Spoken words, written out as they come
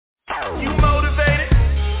You motivated?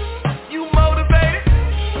 You motivated?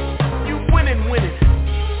 You winning.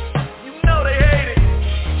 You know they hate it.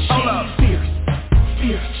 Hold up. Fierce.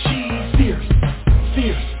 She's fierce.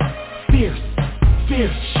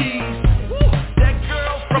 She's that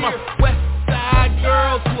girl from a west side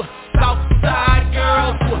girl to a south side girl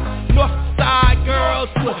to a north side girl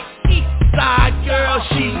to a east side girl.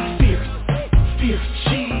 She's fierce. She's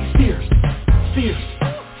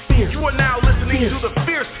fierce. You are now listening to the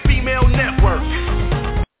Fierce Female Network.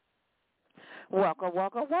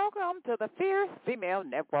 Welcome to the Fierce Female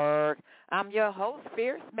Network. I'm your host,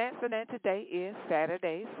 Fierce Manson, and today is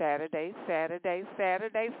Saturday.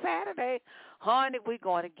 Honey, we're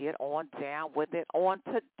going to get on down with it on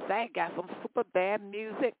today. Got some super bad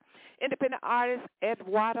music. Independent artist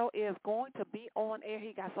Eduardo is going to be on air.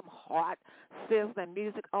 He got some hot sizzling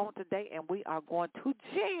music on today, and we are going to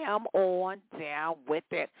jam on down with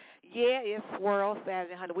it. Yeah, it's Swirl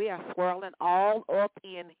Saturday, honey. We are swirling all up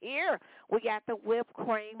in here. We got the whipped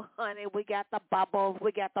cream, honey. We got the bubbles.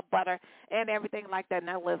 We got the butter and everything like that.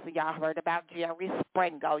 Now, listen, y'all heard about Jerry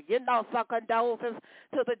Springer. You know, so condolences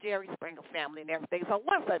to the Jerry Springer family and everything. So,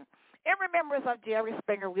 listen. In remembrance of Jerry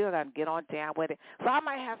Springer, we're going to get on down with it. So I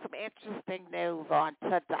might have some interesting news on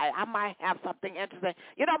today. I might have something interesting.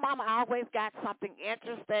 You know, Mama always got something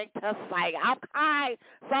interesting to say. Okay,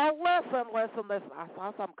 so listen. I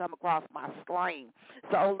saw something come across my screen.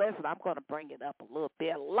 So listen, I'm going to bring it up a little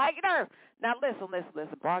bit later. Now listen.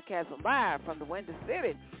 Broadcasting live from the Windy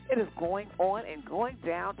City. It is going on and going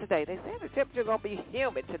down today. They say the temperature is going to be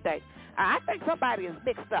humid today. I think somebody is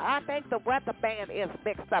mixed up. I think the weather band is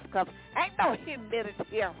mixed up because ain't no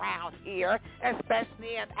humidity around here,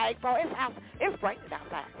 especially in April. It's raining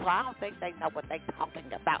outside, so I don't think they know what they're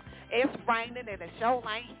talking about. It's raining and the show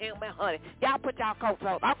ain't humid, honey. Y'all put y'all coats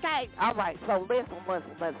on. Okay? All right. So listen.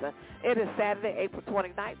 It is Saturday, April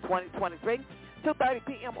 29th, 2023. 2:30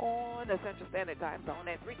 p.m. on the Central Standard Time Zone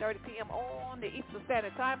and 3:30 p.m. on the Eastern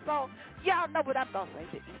Standard Time Zone. Y'all know what I'm going to say.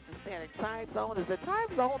 The Eastern Standard Time Zone is the time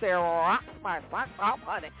zone that rocks my socks off,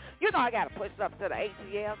 honey. You know I got to push it up to the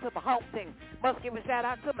ATL, to my home team. Must give a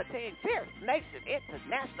shout-out to my team, Fierce Nation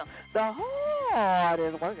International, the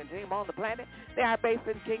hardest working team on the planet. They are based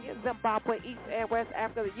in Kenya, Zimbabwe, East and West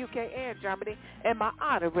Africa, the UK, and Germany, and my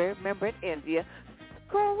honorary member in India.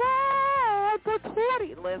 Correct for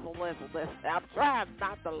 20. Listen. I'm trying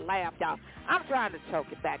not to laugh, y'all. I'm trying to choke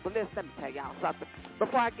it back. But listen, let me tell y'all something.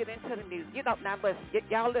 Before I get into the news, you know, now listen,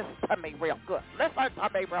 y'all listen to me real good. Listen to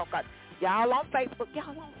me real good. Y'all on Facebook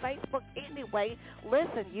anyway.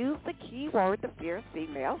 Listen, use the keyword, the Fierce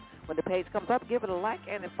Female. When the page comes up, give it a like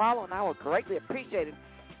and a follow, and I would greatly appreciate it.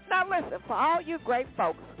 Now listen, for all you great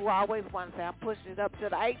folks who always want to say I'm pushing it up to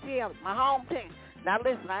the ATL, my home team. Now,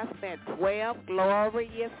 listen, I spent 12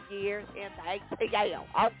 glorious years in the ATL,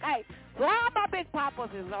 okay? So all my big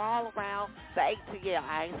papas is all around the ATL.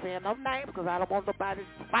 I ain't saying no names because I don't want nobody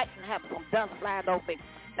to fight and have some dust flying over me.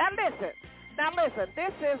 Now, listen,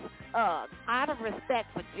 this is out of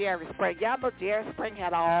respect for Jerry Springer. Y'all know Jerry Springer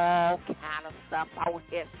had all kind of stuff on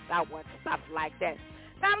his show and stuff like that.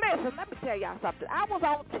 Now, listen, let me tell y'all something. I was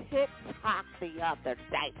on TikTok the other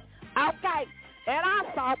day, okay? And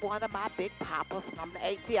I saw one of my big papas from the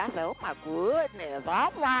AT. I said, oh, my goodness.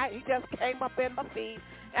 All right. He just came up in my feed.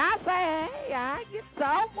 And I said, hey, how you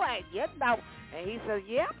doing? You know. And he said,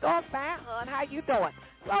 yeah, I'm doing fine, hon. How you doing?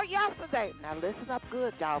 So yesterday, now listen up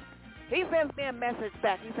good, y'all. He sends me a message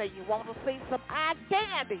back. He said, you want to see some eye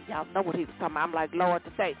candy? Y'all know what he was talking about. I'm like, Lord,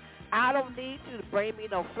 today, I don't need you to bring me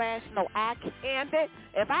no flash, no eye candy.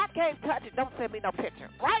 If I can't touch it, don't send me no picture,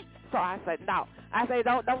 right? So I said, no. I said,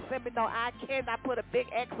 don't send me no eye candy. I put a big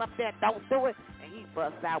X up there. Don't do it. And he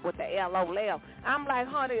busts out with the LOL. I'm like,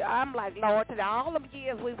 honey, Lord, today, all them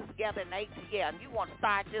years we was together in ATL, and you want to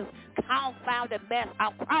start this confounded mess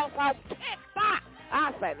across on TikTok.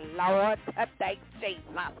 I said, Lord, today, Jesus.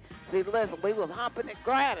 See, listen, we was humping and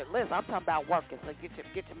grinding. Listen, I'm talking about working, so get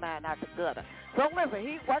your mind out the gutter. So listen,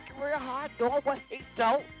 he's working real hard, doing what he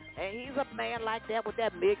do, and he's a man like that with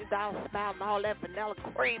that $1 million smile and all that vanilla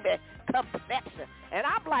creamy complexion. And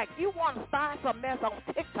I'm like, you want to start some mess on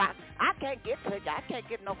TikTok? I can't get to you. I can't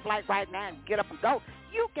get no flight right now and get up and go.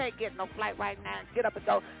 You can't get no flight right now and get up and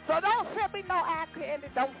go. So don't send me no eye candy.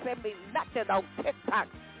 Don't send me nothing on TikTok,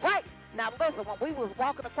 right? Now, listen, when we was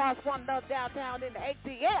walking across one another downtown in the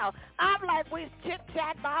ATL, I'm like, we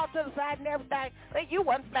chit-chatting all to the side and everything, and you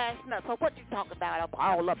wasn't flashing us. So what you talking about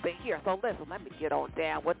all up in here? So listen, let me get on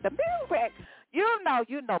down with the music. You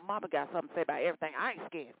know, Mama got something to say about everything. I ain't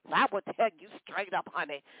scared. I will tell you straight up,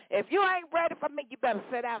 honey. If you ain't ready for me, you better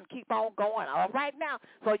sit down and keep on going. All right now.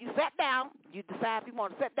 So you sit down. You decide if you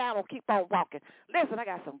want to sit down or keep on walking. Listen, I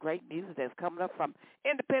got some great music that's coming up from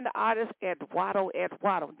independent artist Eduardo.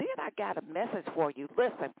 Then I got a message for you.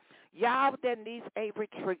 Listen, y'all that needs a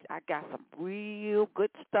retreat, I got some real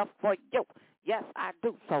good stuff for you. Yes, I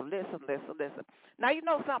do. So listen. Now, you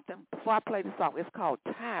know something? Before I play the song, it's called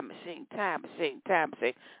Time Machine.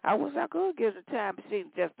 I wish I could get the time machine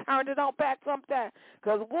and just turn it on back sometime.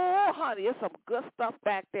 Because, whoa, honey, it's some good stuff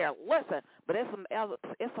back there. Listen, but it's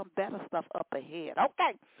some better stuff up ahead.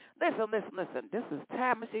 Okay, listen. This is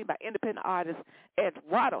Time Machine by independent artist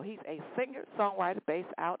Eduardo. He's a singer-songwriter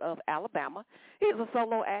based out of Alabama. He's a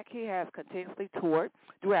solo act. He has continuously toured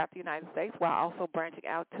throughout the United States while also branching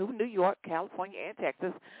out to New York, California, and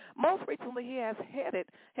Texas. Most recently, he has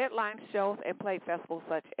headline shows and played festivals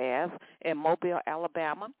such as in Mobile,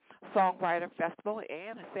 Alabama, Songwriter Festival,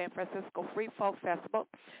 and San Francisco Free Folk Festival.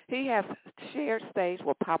 He has shared stage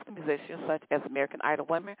with popular musicians such as American Idol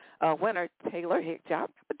winner Taylor Hicks. Y'all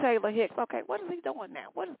remember Taylor Hicks? Okay, what is he doing now?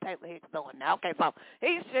 What is Taylor Hicks doing now? Okay, so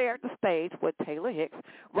he shared the stage with Taylor Hicks,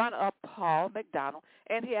 runner-up Paul McDonald,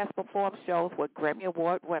 and he has performed shows with Grammy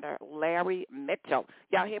Award winner Larry Mitchel.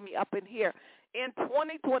 Y'all hear me up in here. In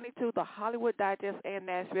 2022, the Hollywood Digest and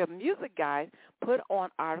Nashville Music Guide put on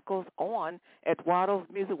articles on Eduardo's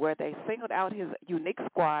music where they singled out his unique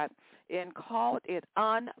squad and called it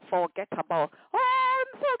unforgettable.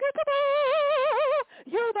 Unforgettable!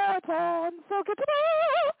 You know it's unforgettable!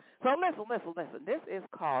 So listen. This is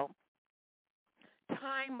called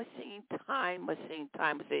Time Machine.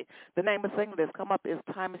 The name of the single that's come up is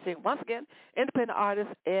Time Machine. Once again, independent artist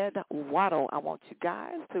Eduardo. I want you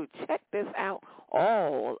guys to check this out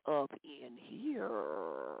all up in here.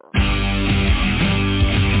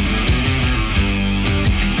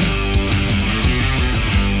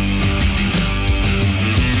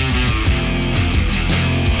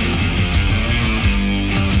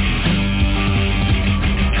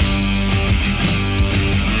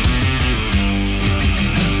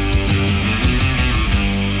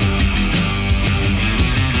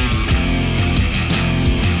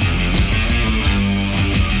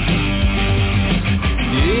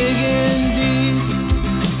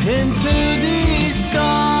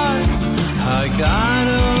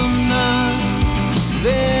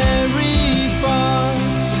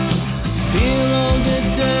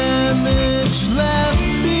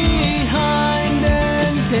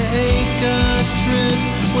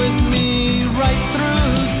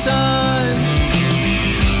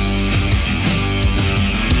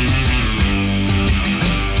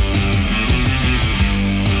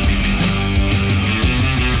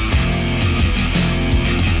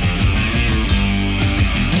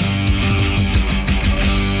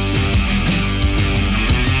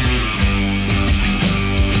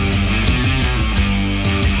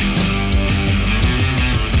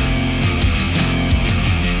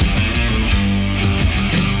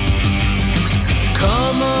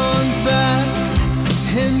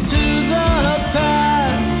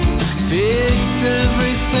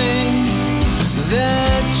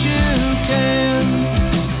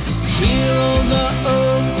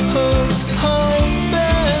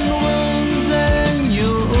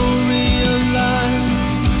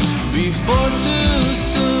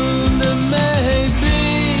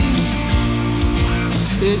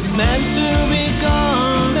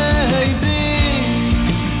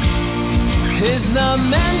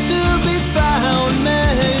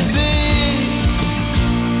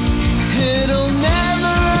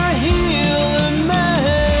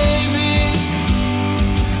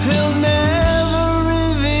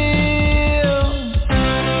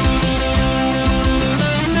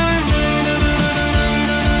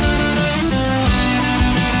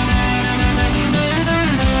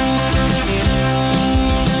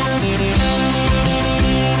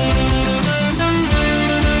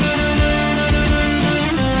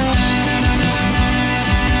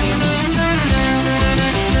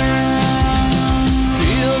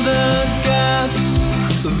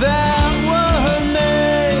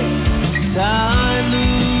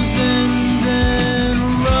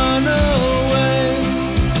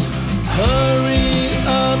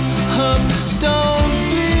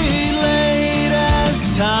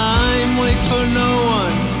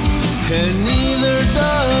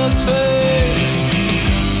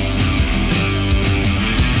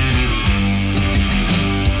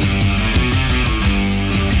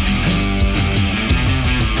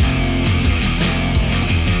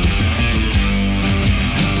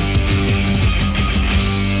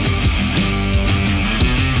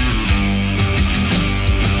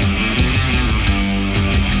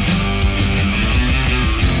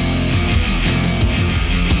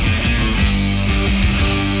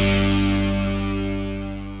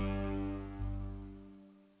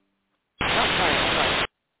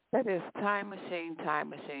 That is Time Machine, Time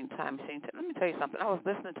Machine, Time Machine. Let me tell you something. I was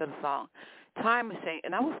listening to the song Time Machine,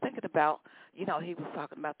 and I was thinking about, he was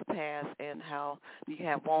talking about the past and how you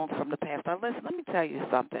have wounds from the past. Now, listen, let me tell you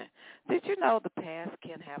something. Did you know the past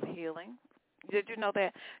can have healing? Did you know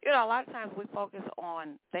that? A lot of times we focus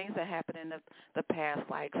on things that happen in the past,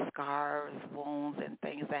 like scars, wounds, and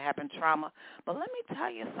things that happen, trauma. But let me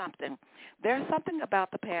tell you something. There's something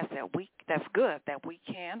about the past that's good that we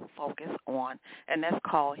can focus on, and that's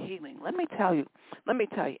called healing. Let me tell you,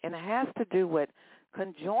 and it has to do with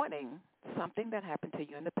conjoining something that happened to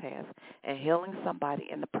you in the past and healing somebody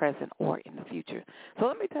in the present or in the future. So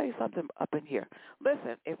let me tell you something up in here.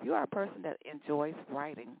 Listen, if you are a person that enjoys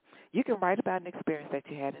writing, you can write about an experience that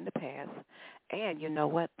you had in the past, and you know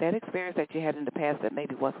what? That experience that you had in the past that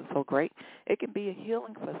maybe wasn't so great, it can be a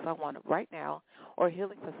healing for someone right now or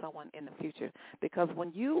healing for someone in the future. Because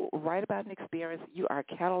when you write about an experience, you are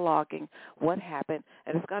cataloging what happened,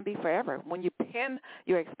 and it's going to be forever. When you pen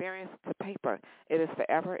your experience to paper, it is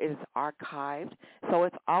forever. It is archived, so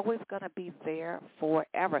it's always going to be there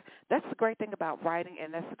forever. That's the great thing about writing,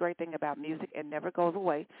 and that's the great thing about music. It never goes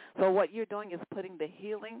away. So what you're doing is putting the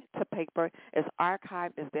healing to paper. It's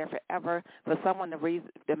archived. It's there forever for someone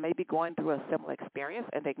that may be going through a similar experience,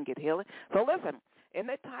 and they can get healing. So listen, in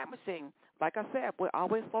that time machine, like I said, we're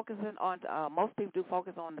always focusing on, most people do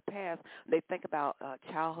focus on the past. They think about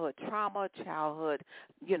childhood trauma, childhood,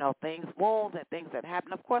 things, wounds and things that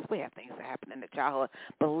happen. Of course, we have things that happen in the childhood.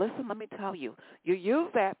 But listen, let me tell you, you use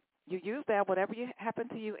that, whatever happened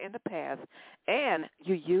to you in the past, and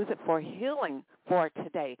you use it for healing for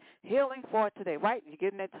today. Healing for today, right? You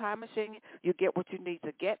get in that time machine, you get what you need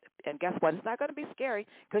to get, and guess what? It's not going to be scary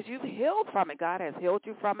because you've healed from it. God has healed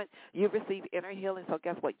you from it. You've received inner healing, so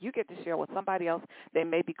guess what? You get to share with somebody else. They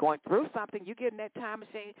may be going through something. You get in that time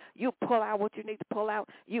machine, you pull out what you need to pull out,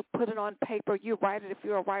 you put it on paper, you write it if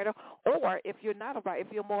you're a writer, or if you're not a writer,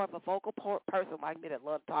 if you're more of a vocal person like me that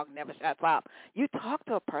loves talking, never shuts up, you talk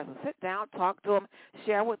to a person. Sit down, talk to them,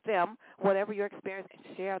 share with them whatever your experience,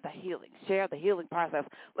 and share the healing process.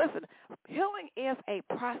 Listen, healing is a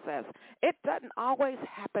process. It doesn't always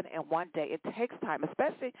happen in one day. It takes time,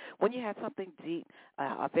 especially when you have something deep,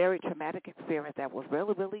 a very traumatic experience that was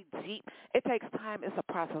really, really deep. It takes time. It's a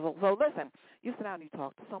process. So listen, you sit down and you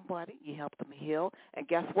talk to somebody, you help them heal, and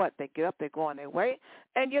guess what? They get up, they go on their way,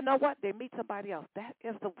 and you know what? They meet somebody else. That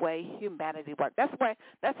is the way humanity works. That's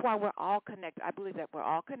why we're all connected. I believe that we're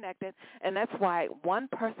all connected, and that's why one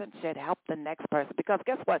person should help the next person. Because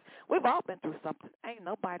guess what? We've all been through something. Ain't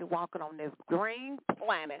nobody walking on this green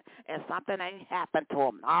planet and something ain't happened to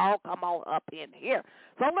them. Oh, come on up in here.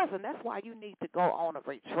 So listen, that's why you need to go on a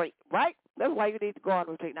retreat, right? That's why you need to go on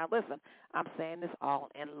a retreat. Now listen, I'm saying this all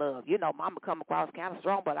in love. Mama come across kind of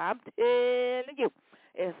strong, but I'm telling you,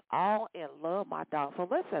 it's all in love, my dog. So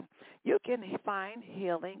listen, you can find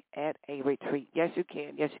healing at a retreat. Yes, you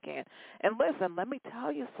can. Yes, you can. And listen, let me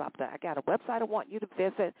tell you something. I got a website I want you to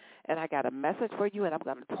visit, and I got a message for you, and I'm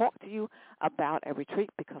going to talk to you about a retreat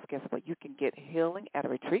because guess what? You can get healing at a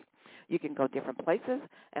retreat. You can go different places.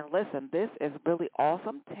 And listen, this is really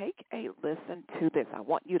awesome. Take a listen to this. I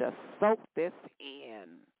want you to soak this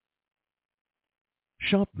in.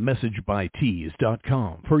 Shop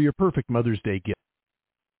MessageByTees.com for your perfect Mother's Day gift.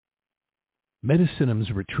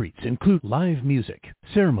 Medicinum's retreats include live music,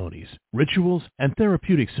 ceremonies, rituals, and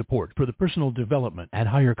therapeutic support for the personal development and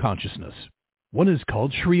higher consciousness. One is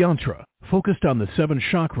called Sri Yantra, focused on the 7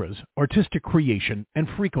 chakras, artistic creation, and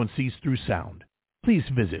frequencies through sound. Please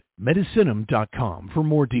visit Medicinum.com for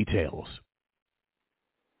more details.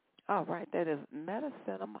 All right, that is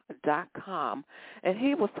Medicinum.com, and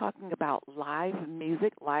he was talking about live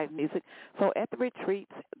music. So at the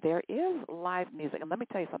retreats, there is live music. And let me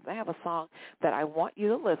tell you something. I have a song that I want you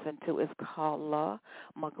to listen to. It's called La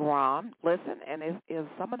Magran. Listen, and it is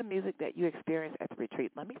some of the music that you experience at the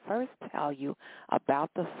retreat. Let me first tell you about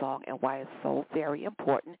the song and why it's so very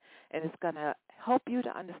important, and it's going to help you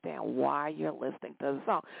to understand why you're listening to the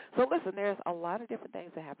song. So listen, there's a lot of different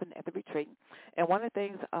things that happen at the retreat, and one of the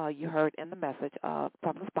things you heard in the message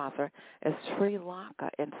from the sponsor is Sri Lanka.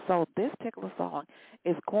 And so this particular song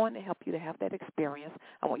is going to help you to have that experience.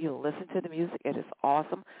 I want you to listen to the music. It is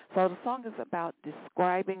awesome. So the song is about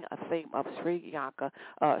describing a theme of Sri Lanka.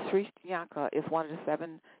 Sri Lanka is one of the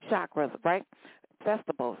 7 chakras, right?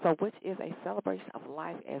 Festival, so which is a celebration of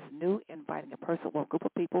life as new, inviting a person or a group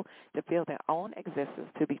of people to feel their own existence,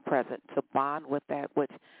 to be present, to bond with that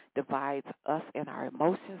which divides us and our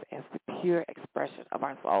emotions as the pure expression of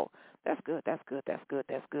our soul. That's good. I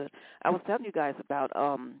was telling you guys about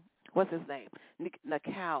what's his name?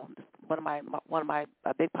 Nicole, one of my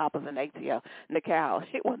big papas in ATL. Nicole,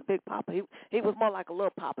 he wasn't Big Papa. He was more like a little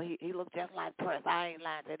papa. He looked just like Prince. I ain't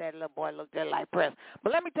lying to that little boy looked just like Prince.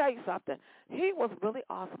 But let me tell you something. He was really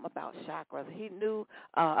awesome about chakras. He knew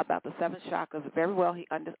about the 7 chakras very well. He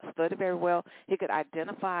understood it very well. He could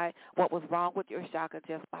identify what was wrong with your chakra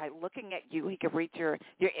just by looking at you. He could read your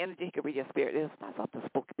energy. He could read your spirit. It's not something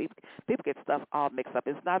spooky. People get stuff all mixed up.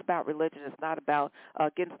 It's not about religion. It's not about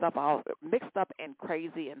getting stuff all mixed up and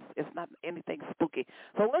crazy, and it's not anything spooky.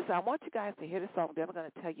 So listen, I want you guys to hear this song. Then I'm going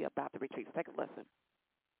to tell you about the retreats. Take a listen.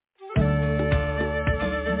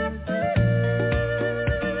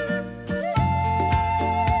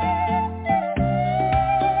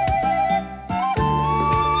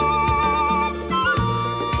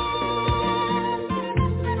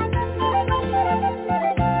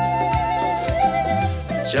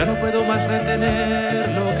 Ya no puedo más retener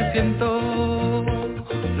lo que siento,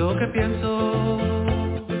 lo que pienso,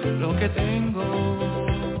 lo que tengo.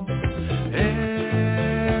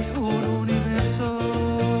 Es un universo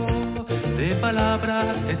de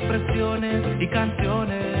palabras, expresiones y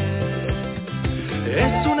canciones.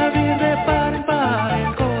 Es un abrir de par en par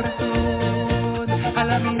el corazón, a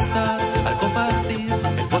la amistad, al compartir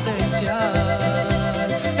el potencial.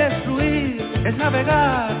 Es fluir, es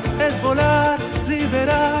navegar, es volar,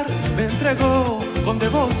 liberar, me entregó con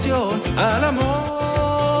devoción al amor.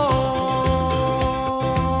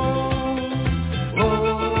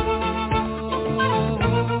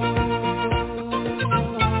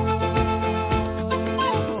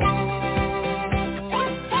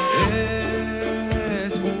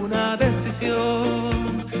 Es una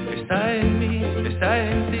decisión, está en mí, está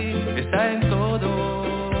en ti, está en todos.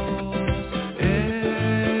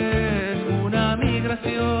 Es una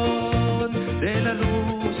migración de la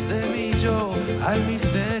luz de mi yo al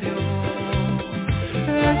misterio.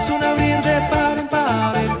 Es un abrir de par en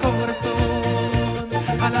par el corazón,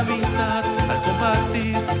 a la amistad, al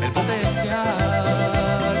compartir el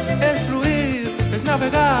potencial. Es fluir, es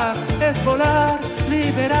navegar, es volar,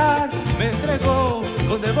 liberar, me entregó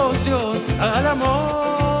con devoción al amor.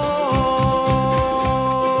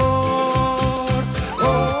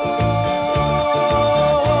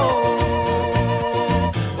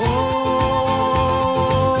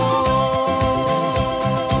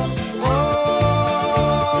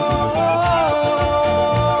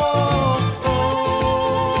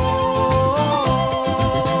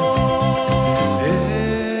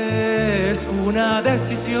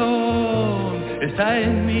 Está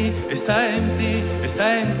en mí, está en ti,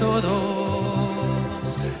 está en todos.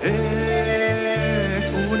 Es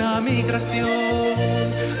una migración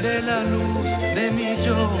de la luz de mi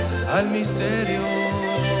yo al misterio.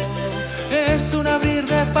 Es un abrir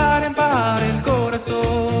de par en par el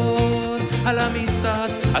corazón, a la amistad,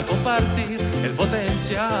 al compartir el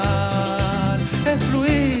potencial. Es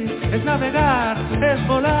fluir, es navegar, es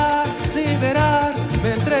volar, liberar,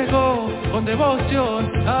 me entrego con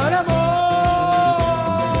devoción al amor.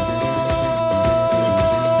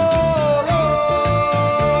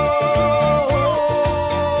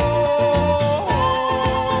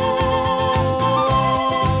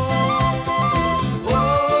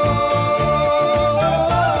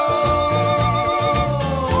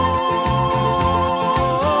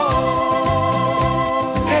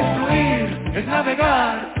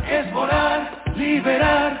 Es volar,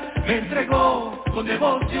 liberar, me entregó con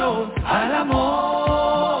devoción al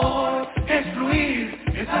amor. Es fluir,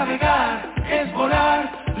 es navegar, es volar,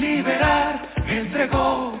 liberar, me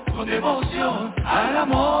entregó con devoción al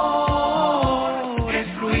amor. Es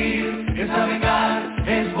fluir, es navegar,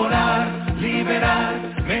 es volar, liberar,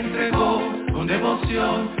 me entregó con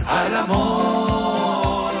devoción al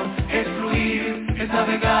amor. Es fluir, es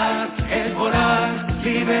navegar, es volar,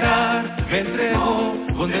 liberar, me entregó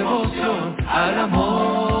con devoción al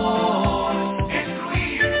amor. Es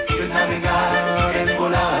fluir, es navegar, es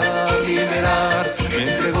volar, liberar, me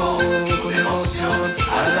entregó con devoción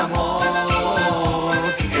al amor.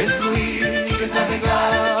 Es fluir, es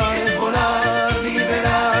navegar, es volar,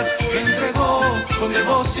 liberar, me entregó con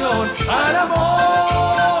devoción al amor.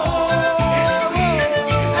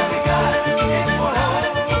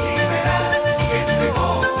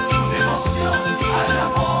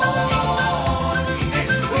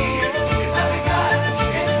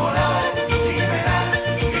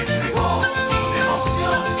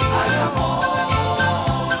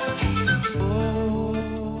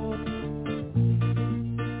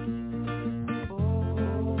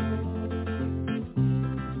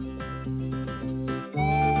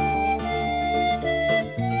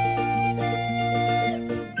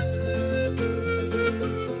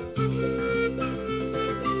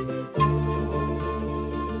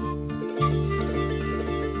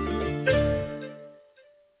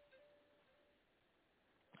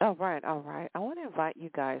 All right, all right. I want to invite you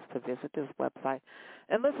guys to visit this website.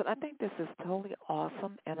 And listen, I think this is totally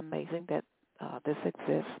awesome and amazing that this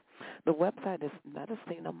exists. The website is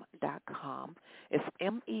medicinum.com. It's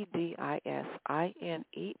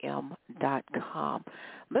medisinem.com.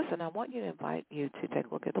 Listen, I want you to invite you to take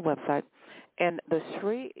a look at the website. And the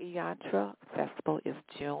Sri Yantra Festival is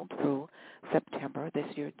June through September. This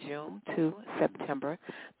year, June to September.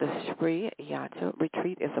 The Sri Yantra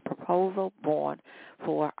Retreat is a proposal born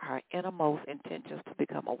for our innermost intentions to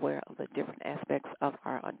become aware of the different aspects of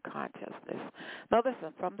our unconsciousness. Now,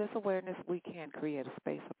 listen, from this awareness, we can create a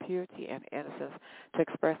space of purity and innocence to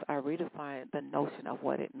express or redefine the notion of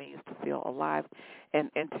what it means to feel alive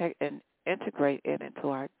and integrate it into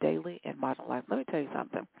our daily and modern life. Let me tell you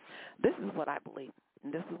something. This is what I believe,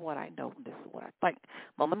 and this is what I know, and this is what I think.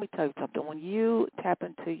 But let me tell you something. When you tap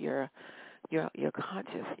into your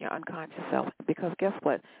conscious, your unconscious self, because guess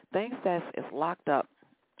what? Things that is locked up.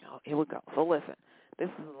 Oh, here we go. So listen. This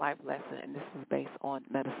is a life lesson, and this is based on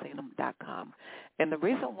medicinum.com. And the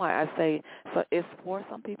reason why I say so it's for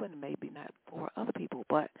some people and maybe not for other people,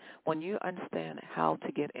 but when you understand how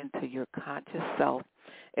to get into your conscious self,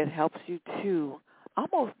 it helps you to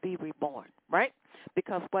almost be reborn, right?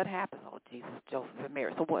 Because what happens, oh, Jesus, Joseph, and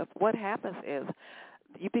Mary. So what happens is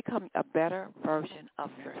you become a better version of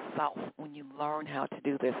yourself when you learn how to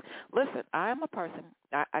do this. Listen, I'm a person,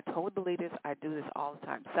 I totally believe this. I do this all the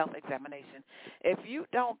time, self-examination. If you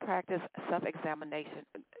don't practice self-examination,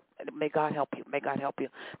 may God help you. May God help you.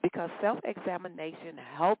 Because self-examination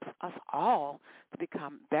helps us all to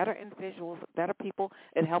become better individuals, better people.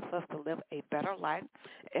 It helps us to live a better life.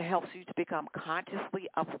 It helps you to become consciously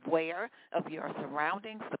aware of your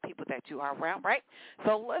surroundings, the people that you are around, right?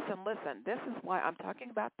 So listen. This is why I'm talking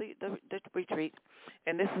about the retreat,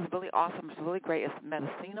 and this is really awesome. It's really great. It's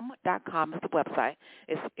medicinum.com is the website.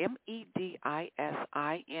 It's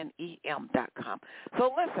medisinem.com.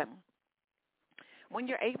 So listen. When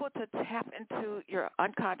you're able to tap into your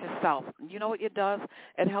unconscious self, you know what it does?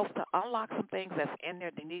 It helps to unlock some things that's in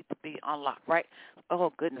there that need to be unlocked, right? Oh,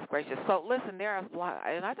 goodness gracious. So, listen, there are a lot,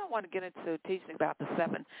 and I don't want to get into teaching about the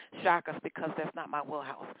 7 chakras because that's not my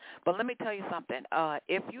wheelhouse. But let me tell you something.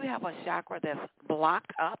 If you have a chakra that's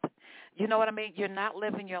blocked up, you know what I mean? You're not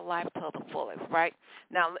living your life to the fullest, right?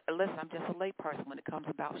 Now, listen, I'm just a lay person when it comes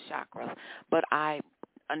about chakras, but I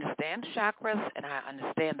understand chakras, and I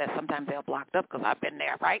understand that sometimes they're blocked up because I've been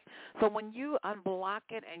there, right? So when you unblock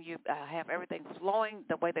it and you have everything flowing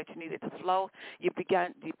the way that you need it to flow, you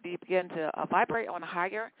begin to vibrate on a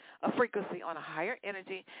higher frequency, on a higher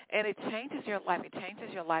energy, and it changes your life. It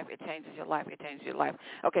changes your life. It changes your life. It changes your life.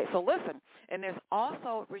 Okay, so listen, and there's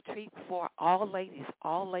also a retreat for all ladies,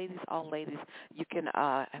 all ladies, all ladies. You can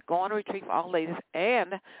go on a retreat for all ladies,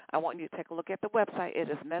 and I want you to take a look at the website. It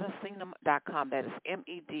is medicinum.com. That is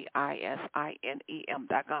medisinem.com.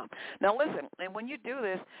 Now, listen, and when you do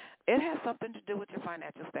this, it has something to do with your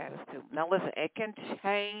financial status, too. Now, listen, it can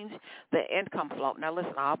change the income flow. Now,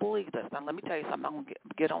 listen, I believe this. Now, let me tell you something. I'm going to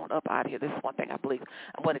get on up out of here. This is one thing I believe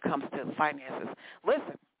when it comes to finances.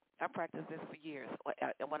 Listen, I practiced this for years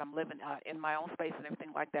when I'm living in my own space and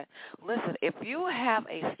everything like that. Listen, if you have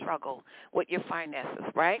a struggle with your finances,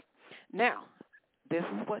 right? Now, this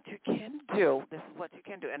is what you can do. This is what you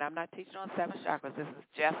can do. And I'm not teaching on 7 chakras. This is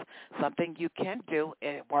just something you can do,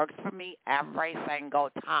 and it works for me every single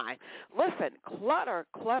time. Listen,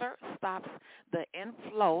 clutter stops the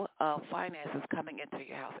inflow of finances coming into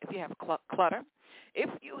your house. If you have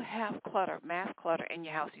clutter, mass clutter in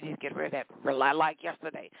your house, you need to get rid of that like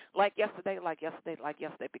yesterday,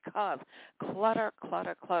 because clutter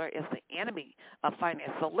is the enemy of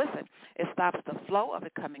finance. So listen, it stops the flow of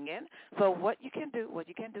it coming in. So what you can do if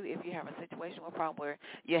you have a situation or problem where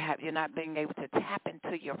you're not being able to tap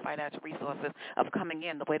into your financial resources of coming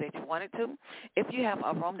in the way that you want it to, if you have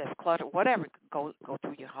a room that's cluttered, whatever, go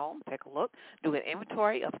through your home, take a look, do an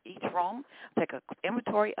inventory of each room, take an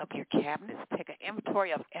inventory of your cabinets, take an inventory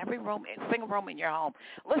of every room, single room in your home.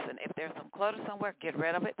 Listen, if there's some clutter somewhere, get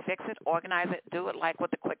rid of it, fix it, organize it, do it like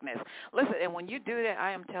with the quickness. Listen, and when you do that,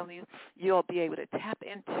 I am telling you, you'll be able to tap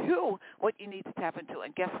into what you need to tap into.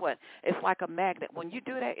 And guess what? It's like a magnet. When you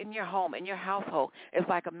do that in your home, in your household, it's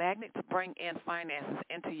like a magnet to bring in finances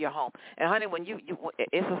into your home. And honey, when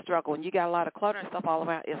it's a struggle. When you got a lot of clutter and stuff all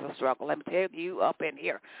around, it's a struggle. Let me tell you up in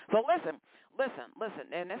here. So listen,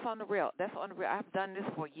 and that's on the real. I've done this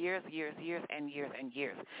for years.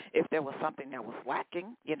 If there was something that was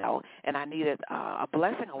lacking, and I needed a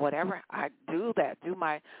blessing or whatever, I do that.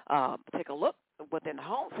 Take a look within the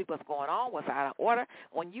home, see what's going on, what's out of order.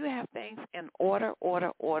 When you have things in order,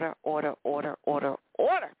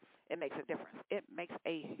 it makes a difference. It makes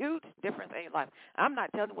a huge difference in your life. I'm not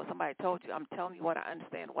telling you what somebody told you. I'm telling you what I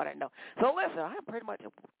understand, what I know. So listen, I'm pretty much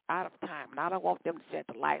out of time, and I don't want them to set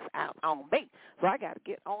the lights out on me. So I got to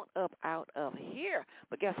get on up out of here.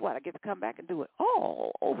 But guess what? I get to come back and do it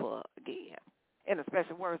all over again. In the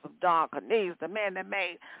special words of Don Cornelius, the man that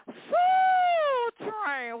made Soul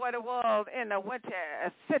Train what it was in the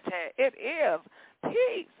Winter City. It is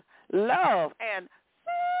peace, love, and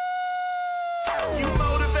you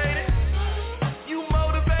motivated. You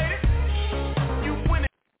motivated. You winning.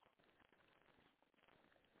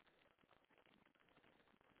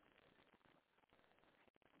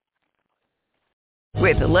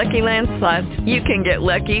 With the Lucky Land Slots, you can get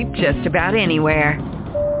lucky just about anywhere.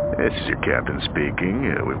 This is your captain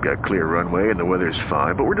speaking. We've got clear runway and the weather's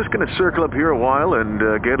fine, but we're just going to circle up here a while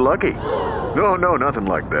and get lucky. No, nothing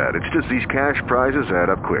like that. It's just these cash prizes add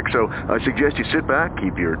up quick. So I suggest you sit back,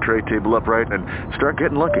 keep your tray table upright, and start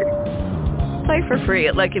getting lucky. Play for free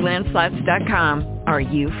at LuckyLandSlots.com. Are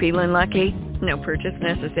you feeling lucky? No purchase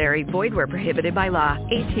necessary. Void where prohibited by law.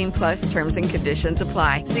 18+ terms and conditions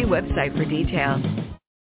apply. See website for details.